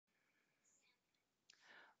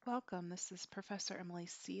Welcome. This is Professor Emily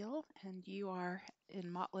Seal, and you are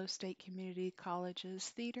in Motlow State Community College's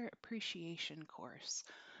Theater Appreciation course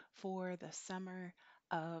for the summer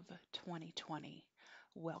of 2020.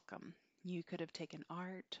 Welcome. You could have taken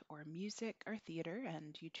art or music or theater,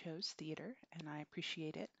 and you chose theater, and I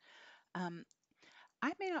appreciate it. Um,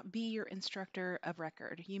 I may not be your instructor of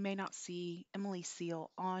record. You may not see Emily Seal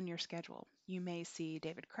on your schedule. You may see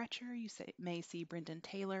David Crutcher, may see Brendan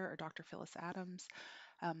Taylor or Dr. Phyllis Adams.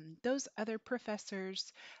 Those other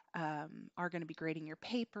professors are going to be grading your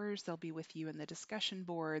papers. They'll be with you in the discussion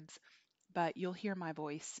boards, but you'll hear my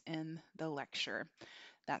voice in the lecture.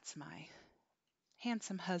 That's my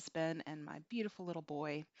handsome husband and my beautiful little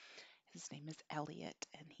boy. His name is Elliot,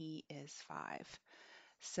 and he is 5.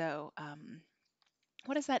 So,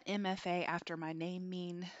 what does that MFA after my name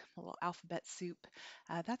mean? A little alphabet soup.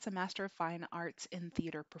 That's a Master of Fine Arts in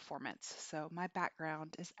Theater Performance. So, my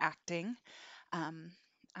background is acting. Um,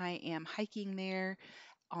 I am hiking there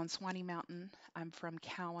on Swanee Mountain. I'm from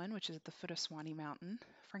Cowan, which is at the foot of Swanee Mountain,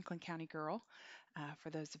 Franklin County girl. For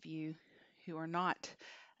those of you who are not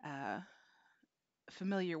uh,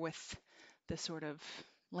 familiar with the sort of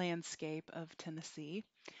landscape of Tennessee,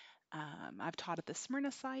 I've taught at the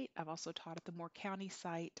Smyrna site. I've also taught at the Moore County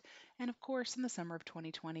site. And of course, in the summer of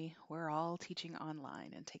 2020, we're all teaching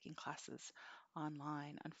online and taking classes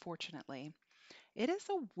online, unfortunately. It is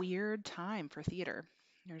a weird time for theater.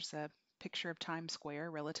 There's a picture of Times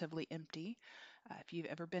Square, relatively empty. If you've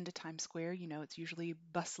ever been to Times Square, you know it's usually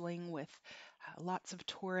bustling with lots of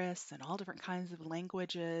tourists and all different kinds of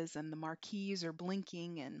languages, and the marquees are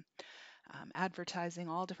blinking and advertising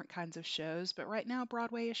all different kinds of shows. But right now,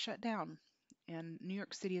 Broadway is shut down, and New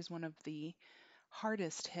York City is one of the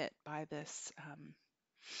hardest hit by this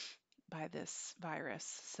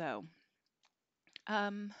virus. So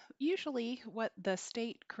usually, what the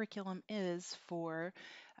state curriculum is for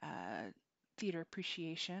theater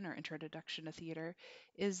appreciation or introduction to theater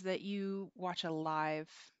is that you watch a live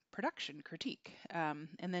production critique, and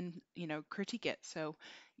then critique it. So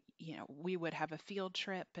we would have a field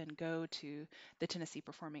trip and go to the Tennessee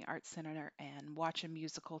Performing Arts Center and watch a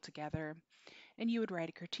musical together, and you would write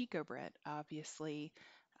a critique over it. Obviously,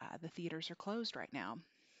 the theaters are closed right now.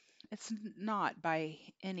 It's not by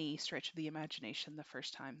any stretch of the imagination the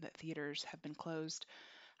first time that theaters have been closed.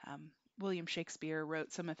 William Shakespeare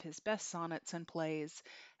wrote some of his best sonnets and plays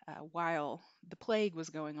while the plague was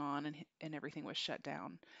going on and everything was shut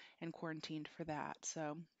down and quarantined for that.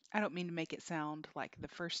 So I don't mean to make it sound like the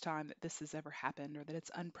first time that this has ever happened or that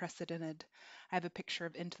it's unprecedented. I have a picture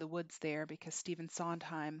of Into the Woods there because Stephen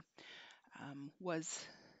Sondheim was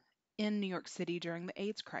in New York City during the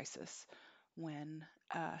AIDS crisis when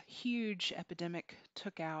a huge epidemic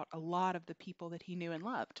took out a lot of the people that he knew and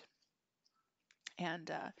loved.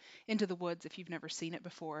 And Into the Woods, if you've never seen it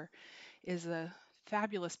before, is a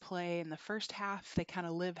fabulous play. In the first half, they kind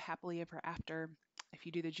of live happily ever after. If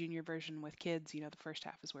you do the junior version with kids, you know the first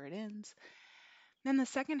half is where it ends. Then the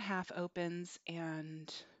second half opens,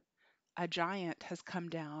 and a giant has come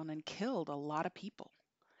down and killed a lot of people.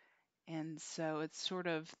 And so it's sort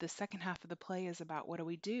of the second half of the play is about what do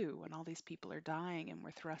we do when all these people are dying and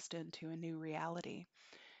we're thrust into a new reality.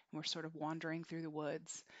 And we're sort of wandering through the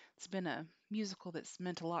woods. It's been a musical that's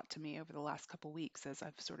meant a lot to me over the last couple weeks as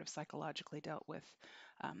I've sort of psychologically dealt with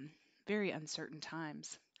um, very uncertain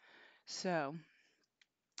times. So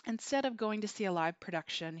instead of going to see a live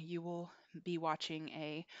production, you will be watching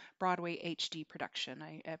a Broadway HD production,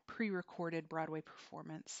 a pre recorded Broadway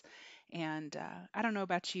performance. And I don't know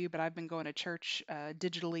about you, but I've been going to church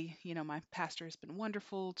digitally. You know, my pastor has been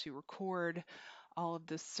wonderful to record all of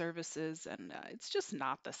the services, and it's just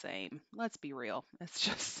not the same. Let's be real.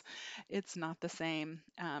 It's not the same.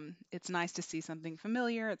 It's nice to see something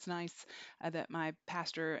familiar. It's nice that my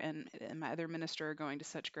pastor and my other minister are going to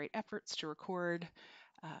such great efforts to record.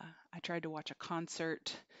 I tried to watch a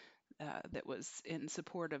concert that was in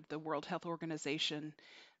support of the World Health Organization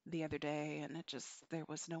the other day, and there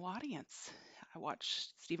was no audience. I watched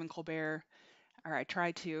Stephen Colbert, or I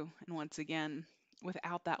tried to, and once again,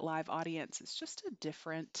 without that live audience, it's just a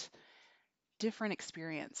different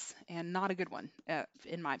experience and not a good one,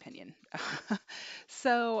 in my opinion.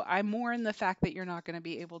 So I mourn the fact that you're not going to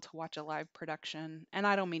be able to watch a live production, and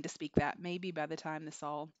I don't mean to speak that. Maybe by the time this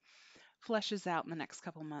all fleshes out in the next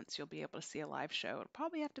couple months, you'll be able to see a live show. It'll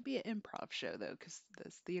probably have to be an improv show though, because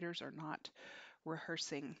the theaters are not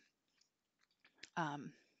rehearsing.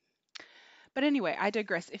 Um, but anyway, I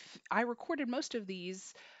digress. If I recorded most of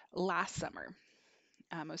these last summer,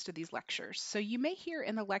 most of these lectures. So you may hear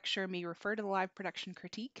in the lecture me refer to the live production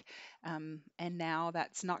critique, and now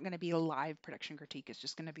that's not going to be a live production critique, it's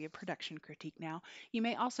just going to be a production critique now. You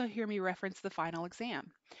may also hear me reference the final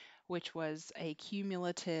exam, which was a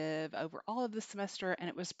cumulative over all of the semester, and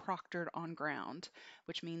it was proctored on ground,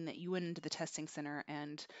 which means that you went into the testing center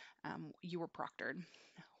and you were proctored.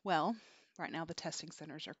 Well, right now the testing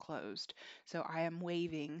centers are closed, so I am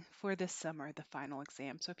waiving for this summer the final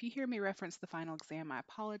exam. So if you hear me reference the final exam, I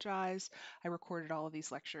apologize. I recorded all of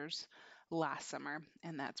these lectures last summer,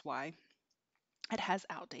 and that's why it has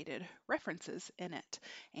outdated references in it.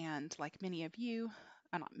 And like many of you,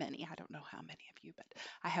 not many, I don't know how many of you, but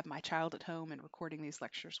I have my child at home, and recording these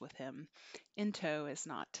lectures with him in tow is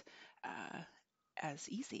not uh, as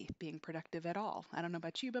easy being productive at all. I don't know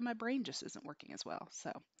about you, but my brain just isn't working as well.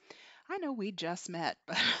 So I know we just met,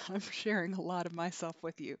 but I'm sharing a lot of myself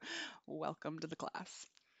with you. Welcome to the class.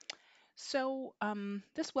 So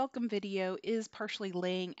this welcome video is partially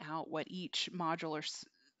laying out what each module or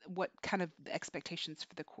what kind of the expectations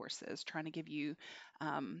for the course is, trying to give you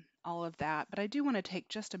all of that. But I do want to take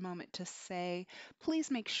just a moment to say,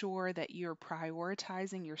 please make sure that you're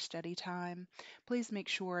prioritizing your study time. Please make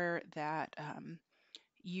sure that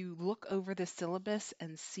you look over the syllabus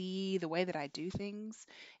and see the way that I do things.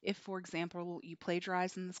 If, for example, you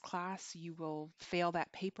plagiarize in this class, you will fail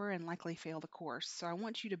that paper and likely fail the course. So I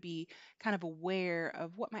want you to be kind of aware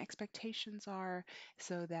of what my expectations are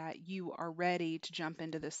so that you are ready to jump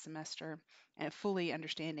into this semester and fully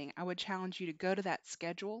understanding. I would challenge you to go to that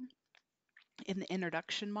schedule in the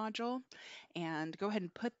introduction module and go ahead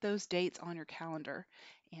and put those dates on your calendar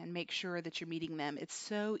and make sure that you're meeting them. It's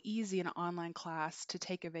so easy in an online class to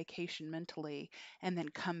take a vacation mentally and then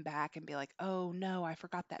come back and be like, oh no, I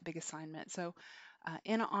forgot that big assignment. So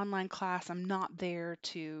in an online class, I'm not there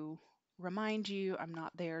to remind you, I'm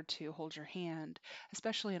not there to hold your hand,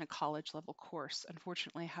 especially in a college level course.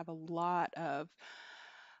 Unfortunately, I have a lot of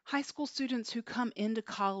high school students who come into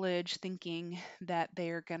college thinking that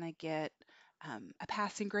they're going to get a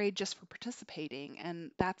passing grade just for participating,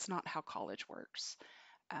 and that's not how college works.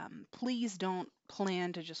 Please don't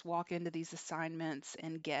plan to just walk into these assignments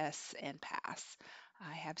and guess and pass.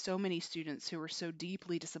 I have so many students who are so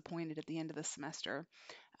deeply disappointed at the end of the semester.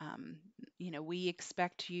 Um, we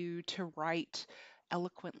expect you to write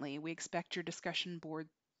eloquently. We expect your discussion board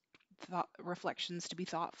reflections to be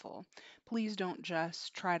thoughtful. Please don't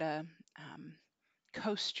just try to um,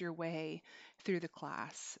 coast your way through the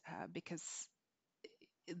class because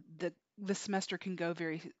the semester can go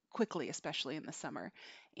very quickly, especially in the summer,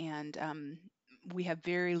 and we have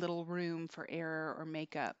very little room for error or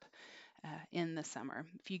makeup in the summer.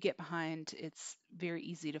 If you get behind, it's very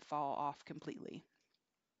easy to fall off completely.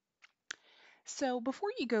 So before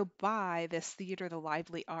you go buy this Theater the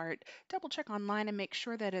Lively Art, double check online and make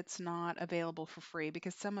sure that it's not available for free,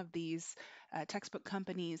 because some of these textbook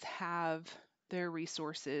companies have their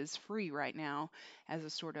resources free right now as a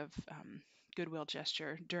sort of goodwill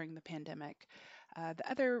gesture during the pandemic. The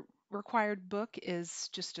other required book is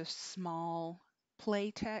just a small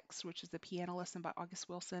play text, which is The Piano Lesson by August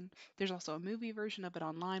Wilson. There's also a movie version of it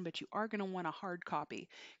online, but you are going to want a hard copy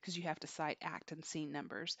because you have to cite act and scene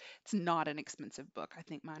numbers. It's not an expensive book. I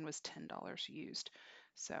think mine was $10 used.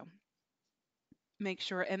 So make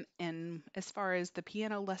sure, and as far as the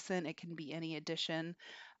piano lesson, it can be any edition.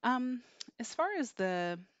 Um, as far as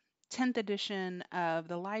the 10th edition of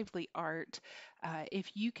the Lively Art,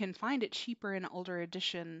 if you can find it cheaper in an older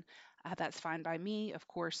edition, that's fine by me. Of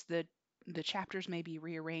course, the chapters may be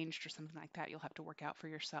rearranged or something like that. You'll have to work out for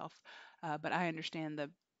yourself. But I understand the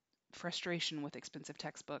frustration with expensive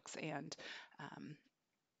textbooks, and um,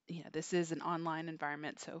 this is an online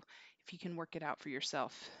environment, so if you can work it out for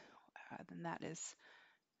yourself, then that is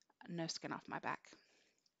no skin off my back.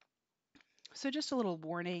 So just a little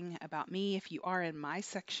warning about me, if you are in my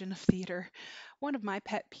section of theater, one of my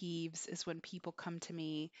pet peeves is when people come to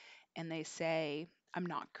me and they say, I'm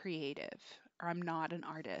not creative, or I'm not an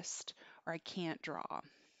artist, or I can't draw.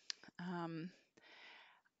 Um,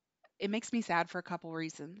 it makes me sad for a couple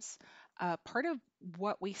reasons. Part of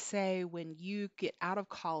what we say when you get out of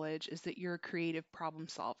college is that you're a creative problem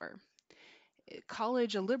solver.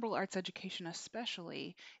 College, a liberal arts education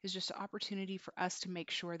especially, is just an opportunity for us to make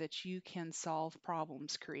sure that you can solve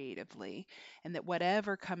problems creatively and that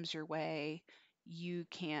whatever comes your way, you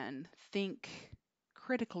can think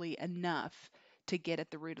critically enough to get at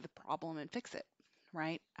the root of the problem and fix it,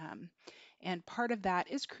 right? And part of that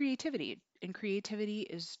is creativity. And creativity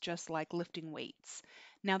is just like lifting weights.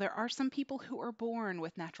 Now, there are some people who are born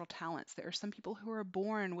with natural talents. There are some people who are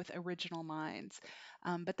born with original minds.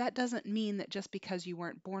 But that doesn't mean that just because you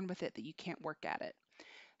weren't born with it that you can't work at it.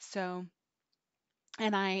 So,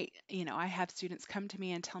 and I have students come to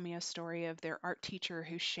me and tell me a story of their art teacher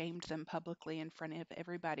who shamed them publicly in front of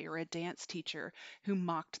everybody, or a dance teacher who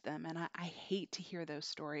mocked them. And I hate to hear those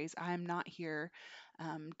stories. I'm not here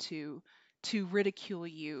to ridicule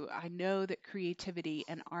you. I know that creativity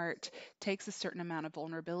and art takes a certain amount of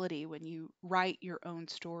vulnerability. When you write your own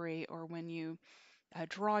story, or when you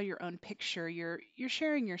draw your own picture, you're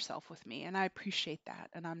sharing yourself with me, and I appreciate that.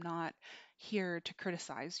 And I'm not here to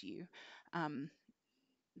criticize you. Um,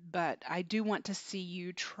 but I do want to see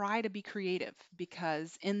you try to be creative,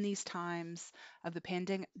 because in these times of the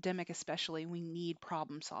pandemic, especially, we need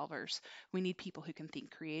problem solvers. We need people who can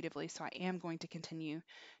think creatively. So I am going to continue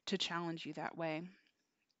to challenge you that way.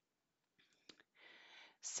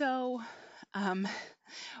 So, um,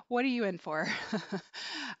 what are you in for?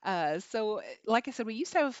 Like I said, we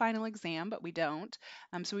used to have a final exam, but we don't.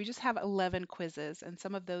 So we just have 11 quizzes, and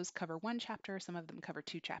some of those cover one chapter, some of them cover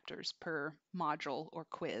two chapters per module or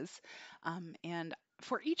quiz. And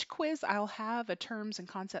for each quiz, I'll have a terms and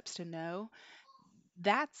concepts to know.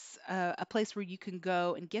 That's a place where you can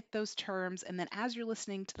go and get those terms, and then as you're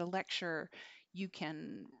listening to the lecture, you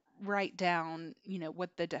can write down,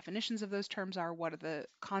 what the definitions of those terms are, what are the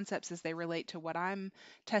concepts as they relate to what I'm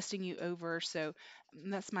testing you over. So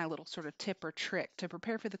that's my little sort of tip or trick to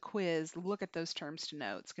prepare for the quiz. Look at those terms to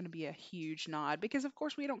know. It's going to be a huge nod, because of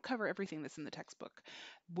course we don't cover everything that's in the textbook.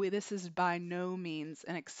 This is by no means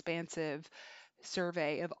an expansive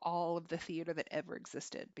survey of all of the theater that ever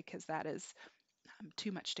existed, because that is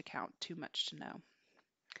too much to count, too much to know.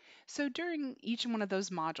 So during each one of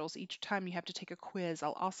those modules, each time you have to take a quiz,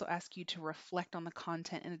 I'll also ask you to reflect on the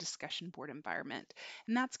content in a discussion board environment.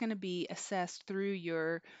 And that's going to be assessed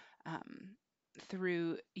um,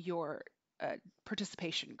 through your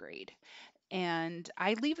participation grade. And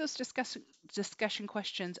I leave those discussion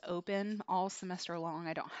questions open all semester long.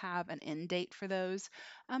 I don't have an end date for those,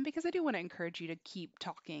 because I do want to encourage you to keep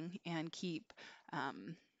talking and keep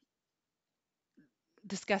um,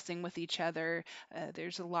 discussing with each other.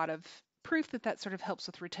 There's a lot of proof that that sort of helps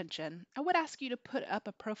with retention. I would ask you to put up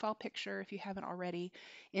a profile picture, if you haven't already,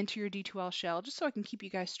 into your D2L shell, just so I can keep you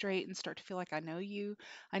guys straight and start to feel like I know you.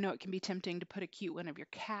 I know it can be tempting to put a cute one of your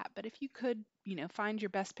cat, but if you could, find your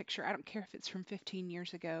best picture. I don't care if it's from 15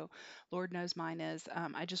 years ago. Lord knows mine is. I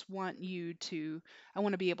want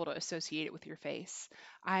to be able to associate it with your face.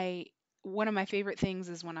 I One of my favorite things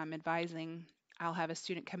is when I'm advising, I'll have a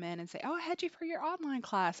student come in and say, "Oh, I had you for your online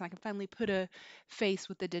class." And I can finally put a face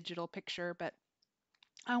with the digital picture, but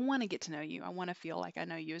I want to get to know you. I want to feel like I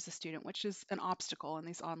know you as a student, which is an obstacle in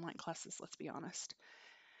these online classes, let's be honest.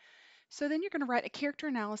 So then you're going to write a character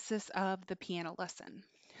analysis of the piano lesson.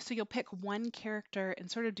 So you'll pick one character and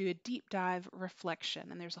sort of do a deep dive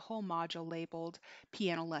reflection. And there's a whole module labeled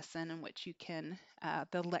piano lesson, in which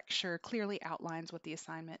the lecture clearly outlines what the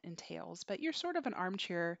assignment entails. But you're sort of an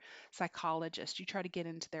armchair psychologist. You try to get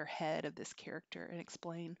into their head of this character and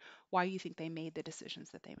explain why you think they made the decisions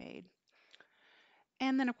that they made.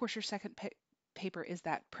 And then, of course, your second paper is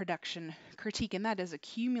that production critique, and that is a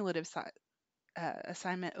cumulative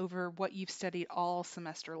assignment over what you've studied all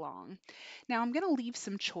semester long. Now, I'm going to leave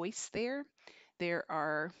some choice there. There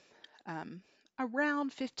are um,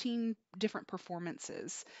 around 15 different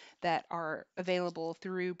performances that are available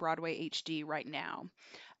through Broadway HD right now.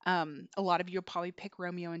 A lot of you will probably pick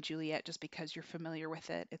Romeo and Juliet just because you're familiar with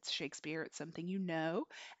it. It's Shakespeare, it's something you know,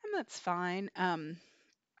 and that's fine.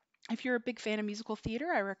 If you're a big fan of musical theater,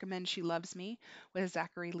 I recommend She Loves Me with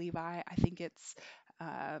Zachary Levi. I think it's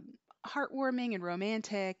um, heartwarming and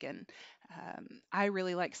romantic, and I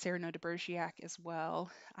really like Cyrano de Bergerac as well.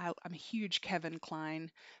 I'm a huge Kevin Kline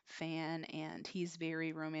fan, and he's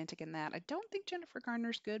very romantic in that. I don't think Jennifer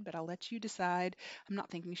Garner's good, but I'll let you decide. I'm not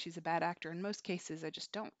thinking she's a bad actor. In most cases, I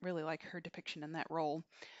just don't really like her depiction in that role.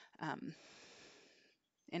 Um,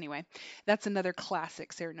 Anyway, that's another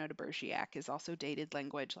classic. Cyrano de Bergerac is also dated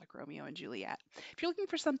language like Romeo and Juliet. If you're looking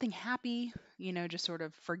for something happy, just sort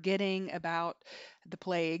of forgetting about the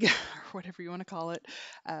plague or whatever you want to call it,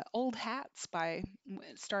 Old Hats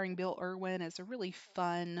starring Bill Irwin is a really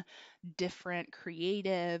fun, different,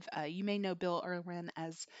 creative. You may know Bill Irwin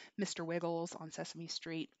as Mr. Wiggles on Sesame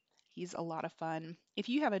Street. He's a lot of fun. If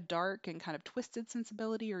you have a dark and kind of twisted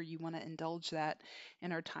sensibility, or you want to indulge that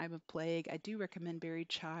in our time of plague, I do recommend Buried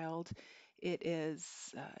Child. It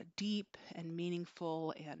is deep and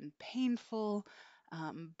meaningful and painful,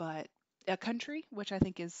 but a country, which I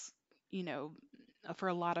think is, you know, for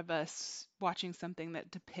a lot of us, watching something that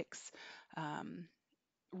depicts um,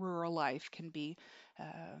 rural life can be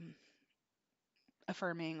um,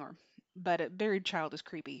 affirming, or but Buried Child is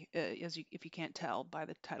creepy, if you can't tell by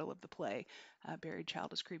the title of the play. Buried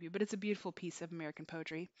Child is creepy, but it's a beautiful piece of American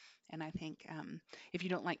poetry. And I think if you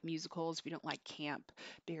don't like musicals, if you don't like camp,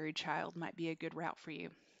 Buried Child might be a good route for you.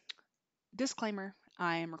 Disclaimer,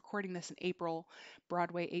 I am recording this in April.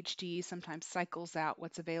 Broadway HD sometimes cycles out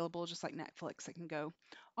what's available, just like Netflix. It can go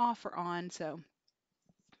off or on. So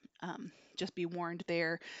just be warned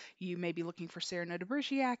there. You may be looking for Sarah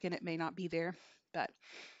Notobrziak and it may not be there. But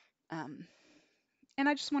um, and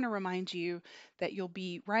I just want to remind you that you'll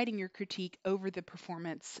be writing your critique over the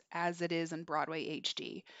performance as it is in Broadway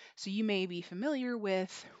HD. So you may be familiar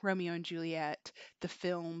with Romeo and Juliet, the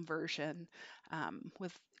film version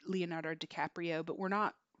with Leonardo DiCaprio, but we're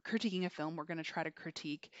not critiquing a film. We're going to try to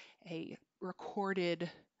critique a recorded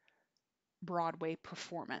Broadway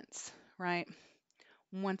performance, right?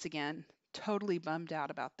 Once again, totally bummed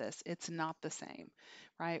out about this. It's not the same,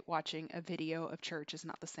 right? Watching a video of church is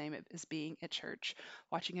not the same as being at church.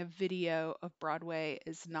 Watching a video of Broadway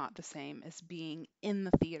is not the same as being in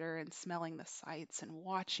the theater and smelling the sights and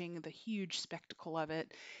watching the huge spectacle of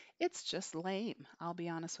it. It's just lame. I'll be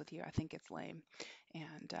honest with you. I think it's lame.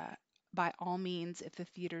 And by all means, if the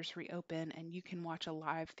theaters reopen and you can watch a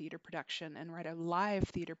live theater production and write a live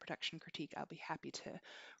theater production critique, I'll be happy to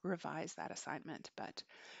revise that assignment. But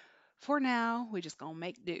for now, we just gonna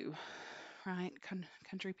make do, right?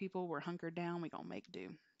 Country people, we're hunkered down. We gonna make do.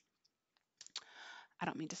 I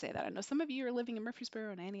don't mean to say that. I know some of you are living in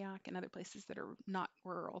Murfreesboro and Antioch and other places that are not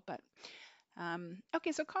rural, but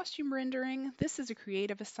okay, so costume rendering. This is a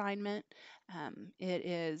creative assignment. It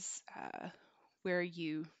is where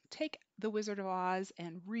you take the Wizard of Oz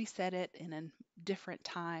and reset it in a different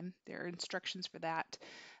time. There are instructions for that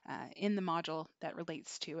in the module that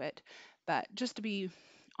relates to it. But just to be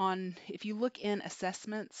on, if you look in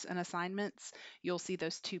assessments and assignments, you'll see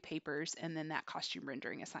those two papers and then that costume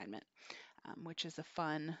rendering assignment, which is a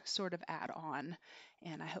fun sort of add on.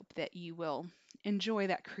 And I hope that you will enjoy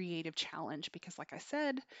that creative challenge because, like I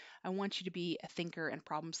said, I want you to be a thinker and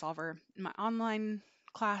problem solver. In my online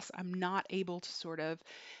class, I'm not able to sort of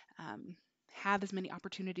have as many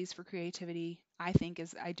opportunities for creativity, I think,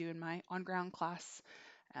 as I do in my on ground class.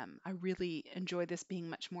 I really enjoy this being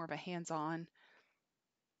much more of a hands on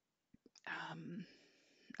um,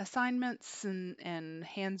 assignments and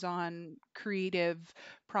hands on creative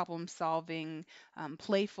problem solving,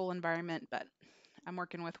 playful environment, but I'm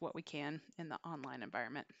working with what we can in the online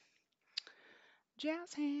environment.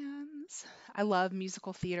 Jazz hands. I love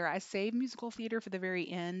musical theater. I save musical theater for the very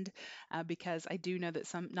end because I do know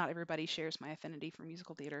that not everybody shares my affinity for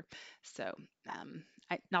musical theater. So,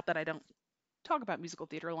 not that I don't talk about musical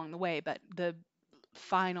theater along the way, but the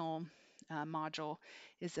final module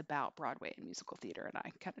is about Broadway and musical theater, and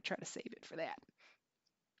I kind of try to save it for that.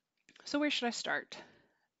 So, where should I start?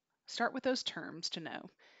 Start with those terms to know,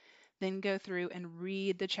 then go through and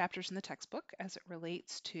read the chapters in the textbook as it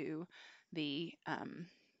relates to the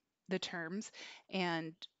terms,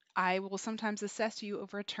 and I will sometimes assess you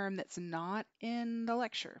over a term that's not in the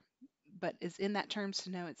lecture, but is in that terms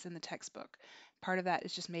to know it's in the textbook. Part of that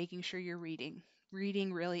is just making sure you're reading.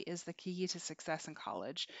 Reading really is the key to success in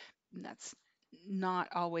college. And that's not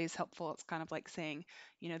always helpful. It's kind of like saying,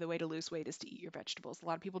 the way to lose weight is to eat your vegetables. A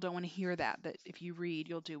lot of people don't want to hear that if you read,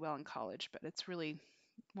 you'll do well in college, but it's really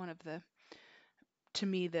one of to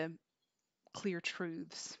me, the clear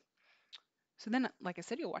truths. So then, like I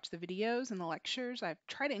said, you'll watch the videos and the lectures. I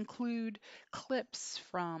try to include clips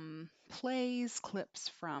from plays, clips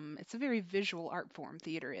from, it's a very visual art form,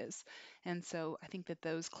 theater is. And so I think that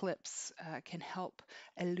those clips can help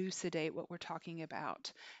elucidate what we're talking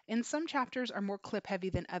about. And some chapters are more clip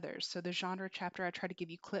heavy than others. So the genre chapter, I try to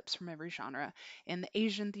give you clips from every genre. In the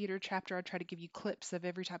Asian theater chapter, I try to give you clips of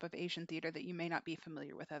every type of Asian theater that you may not be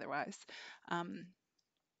familiar with otherwise.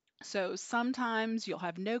 So sometimes you'll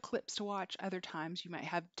have no clips to watch, other times you might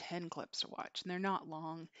have 10 clips to watch, and they're not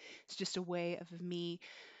long. It's just a way of me,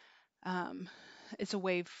 um, it's a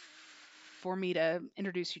way for me to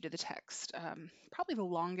introduce you to the text. Probably the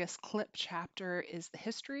longest clip chapter is the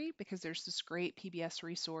history because there's this great PBS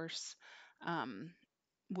resource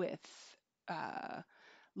with uh,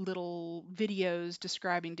 little videos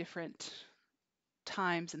describing different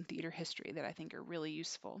times in theater history that I think are really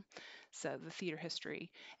useful. So the theater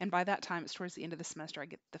history, and by that time it's towards the end of the semester, I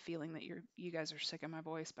get the feeling that you guys are sick of my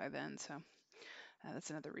voice by then. So that's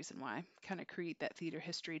another reason why I kind of create that theater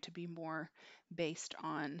history to be more based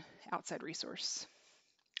on outside resource.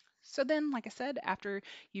 So then, like I said, after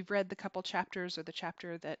you've read the couple chapters or the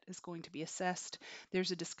chapter that is going to be assessed,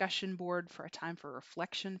 there's a discussion board for a time for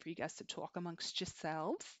reflection for you guys to talk amongst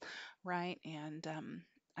yourselves, right? And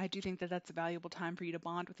I do think that that's a valuable time for you to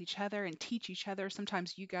bond with each other and teach each other.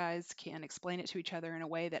 Sometimes you guys can explain it to each other in a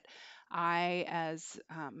way that I, as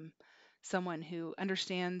someone who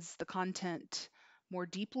understands the content more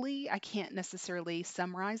deeply, I can't necessarily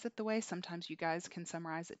summarize it the way sometimes you guys can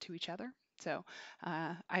summarize it to each other. So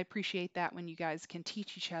I appreciate that when you guys can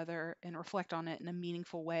teach each other and reflect on it in a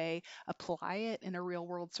meaningful way, apply it in a real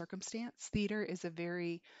world circumstance. Theater is a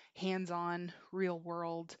very hands on, real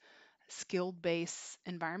world skilled based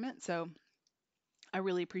environment. So I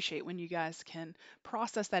really appreciate when you guys can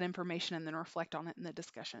process that information and then reflect on it in the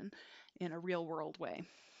discussion in a real world way.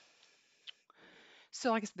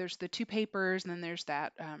 So, like I said, there's the two papers, and then there's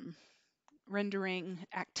that rendering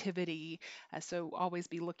activity. So, always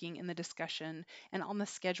be looking in the discussion and on the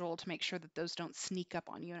schedule to make sure that those don't sneak up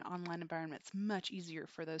on you in an online environment. It's much easier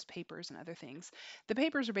for those papers and other things. The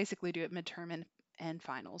papers are basically due at midterm and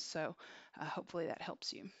finals. So, hopefully that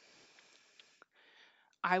helps you.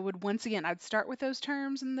 I would once again, I'd start with those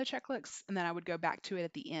terms in the checklist, and then I would go back to it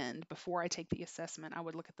at the end before I take the assessment. I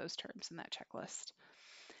would look at those terms in that checklist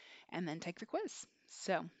and then take the quiz.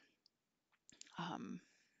 So um,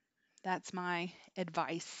 that's my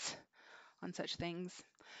advice on such things.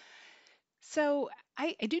 So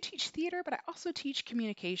I do teach theater, but I also teach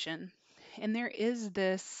communication. And there is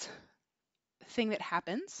this thing that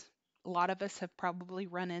happens. A lot of us have probably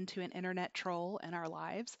run into an internet troll in our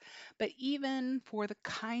lives, but even for the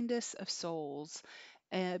kindest of souls,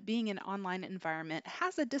 being in an online environment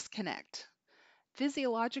has a disconnect.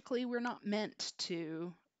 Physiologically, we're not meant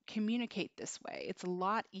to communicate this way. It's a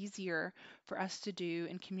lot easier for us to do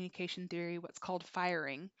in communication theory what's called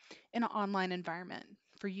firing in an online environment.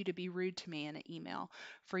 For you to be rude to me in an email,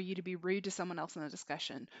 for you to be rude to someone else in a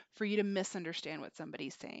discussion, for you to misunderstand what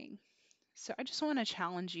somebody's saying. So I just want to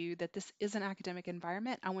challenge you that this is an academic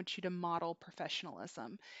environment. I want you to model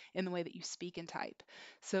professionalism in the way that you speak and type.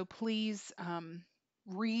 So please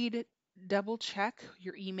read, double check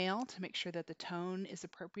your email to make sure that the tone is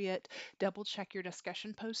appropriate. Double check your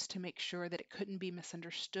discussion post to make sure that it couldn't be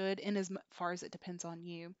misunderstood in as far as it depends on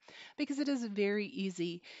you. Because it is very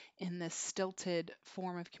easy in this stilted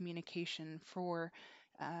form of communication for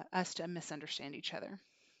us to misunderstand each other.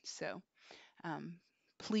 So um,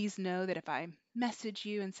 please know that if I message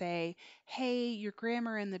you and say, hey, your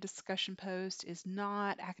grammar in the discussion post is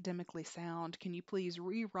not academically sound, can you please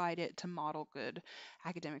rewrite it to model good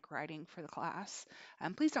academic writing for the class?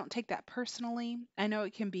 Please don't take that personally. I know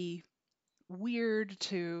it can be weird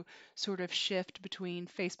to sort of shift between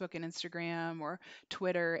Facebook and Instagram or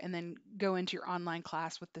Twitter and then go into your online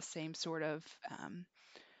class with the same sort of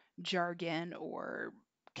jargon or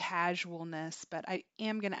casualness, but I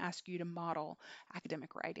am going to ask you to model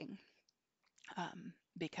academic writing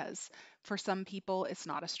because for some people it's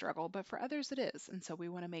not a struggle, but for others it is. And so we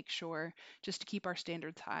want to make sure just to keep our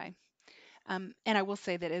standards high. And I will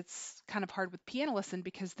say that it's kind of hard with piano lesson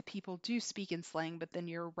because the people do speak in slang, but then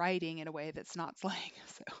you're writing in a way that's not slang.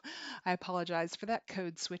 So I apologize for that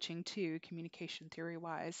code switching too, communication theory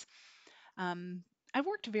wise. Um, I've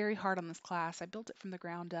worked very hard on this class. I built it from the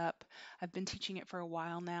ground up. I've been teaching it for a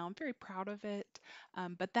while now. I'm very proud of it.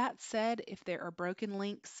 But that said, if there are broken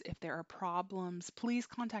links, if there are problems, please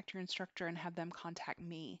contact your instructor and have them contact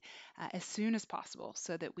me as soon as possible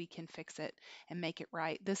so that we can fix it and make it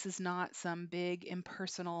right. This is not some big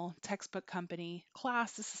impersonal textbook company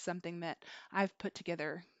class. This is something that I've put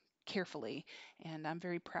together carefully and I'm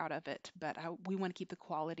very proud of it, but we want to keep the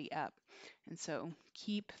quality up. And so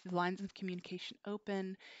keep the lines of communication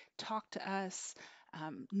open, talk to us,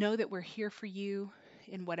 know that we're here for you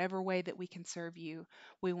in whatever way that we can serve you.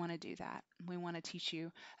 We want to do that. We want to teach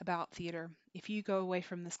you about theater. If you go away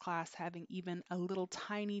from this class having even a little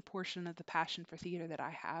tiny portion of the passion for theater that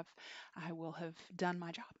I have, I will have done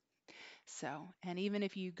my job. So, and even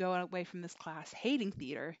if you go away from this class hating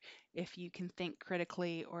theater, if you can think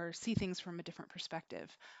critically or see things from a different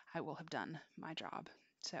perspective, I will have done my job.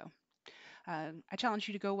 So, I challenge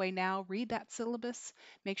you to go away now, read that syllabus,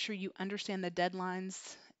 make sure you understand the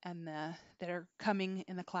deadlines and that are coming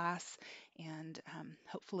in the class, and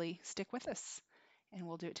hopefully stick with us and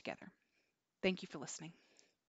we'll do it together. Thank you for listening.